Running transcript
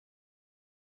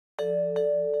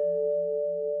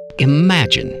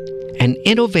Imagine an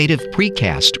innovative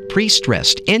precast,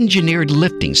 pre-stressed, engineered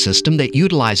lifting system that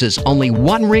utilizes only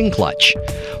one ring clutch,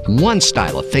 one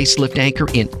style of facelift anchor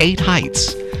in 8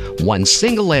 heights, one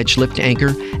single edge lift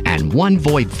anchor, and one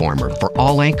void former for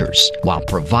all anchors, while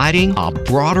providing a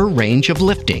broader range of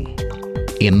lifting.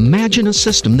 Imagine a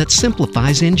system that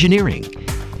simplifies engineering,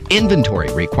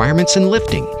 inventory requirements, and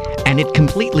lifting, and it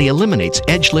completely eliminates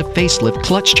edge lift, facelift,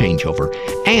 clutch changeover,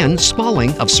 and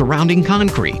smalling of surrounding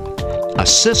concrete. A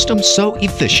system so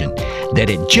efficient that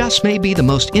it just may be the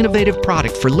most innovative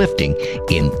product for lifting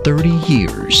in 30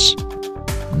 years.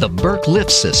 The Burke Lift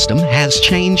system has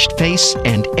changed face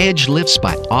and edge lifts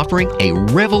by offering a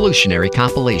revolutionary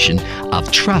compilation of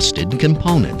trusted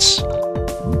components.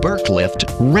 Burke Lift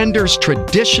renders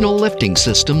traditional lifting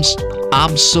systems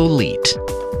obsolete.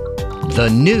 The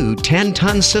new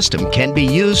 10-ton system can be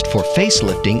used for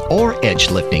facelifting or edge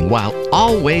lifting while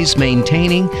always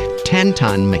maintaining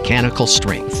 10-ton mechanical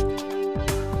strength.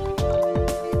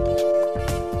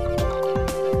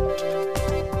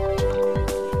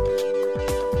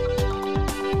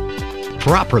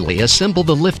 Properly assemble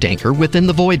the lift anchor within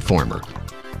the void former.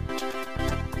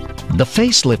 The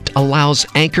facelift allows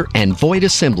anchor and void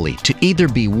assembly to either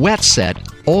be wet set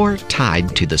or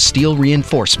tied to the steel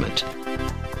reinforcement.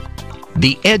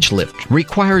 The edge lift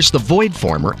requires the void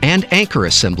former and anchor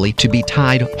assembly to be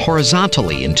tied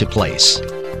horizontally into place.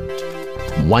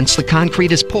 Once the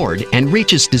concrete is poured and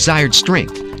reaches desired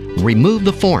strength, remove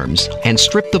the forms and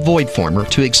strip the void former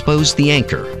to expose the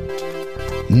anchor.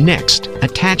 Next,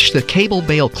 attach the cable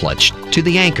bail clutch to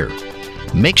the anchor.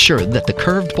 Make sure that the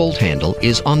curved bolt handle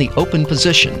is on the open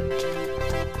position.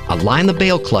 Align the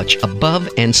bail clutch above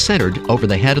and centered over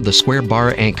the head of the square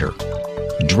bar anchor.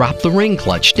 Drop the ring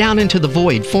clutch down into the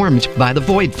void formed by the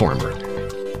void former.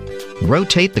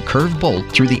 Rotate the curved bolt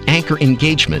through the anchor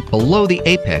engagement below the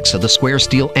apex of the square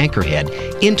steel anchor head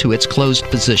into its closed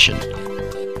position.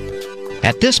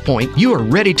 At this point, you are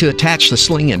ready to attach the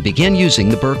sling and begin using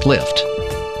the Burke Lift.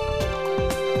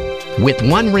 With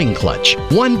one ring clutch,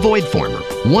 one void former,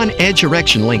 one edge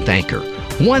erection length anchor,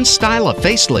 one style of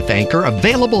facelift anchor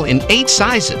available in 8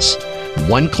 sizes,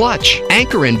 one clutch,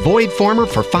 anchor and void former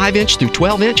for 5-inch through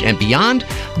 12-inch and beyond,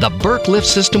 the Burke Lift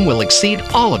system will exceed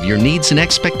all of your needs and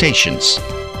expectations.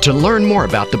 To learn more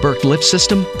about the Burke Lift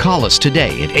system, call us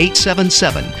today at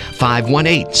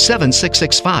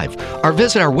 877-518-7665 or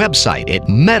visit our website at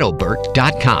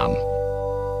meadowburke.com.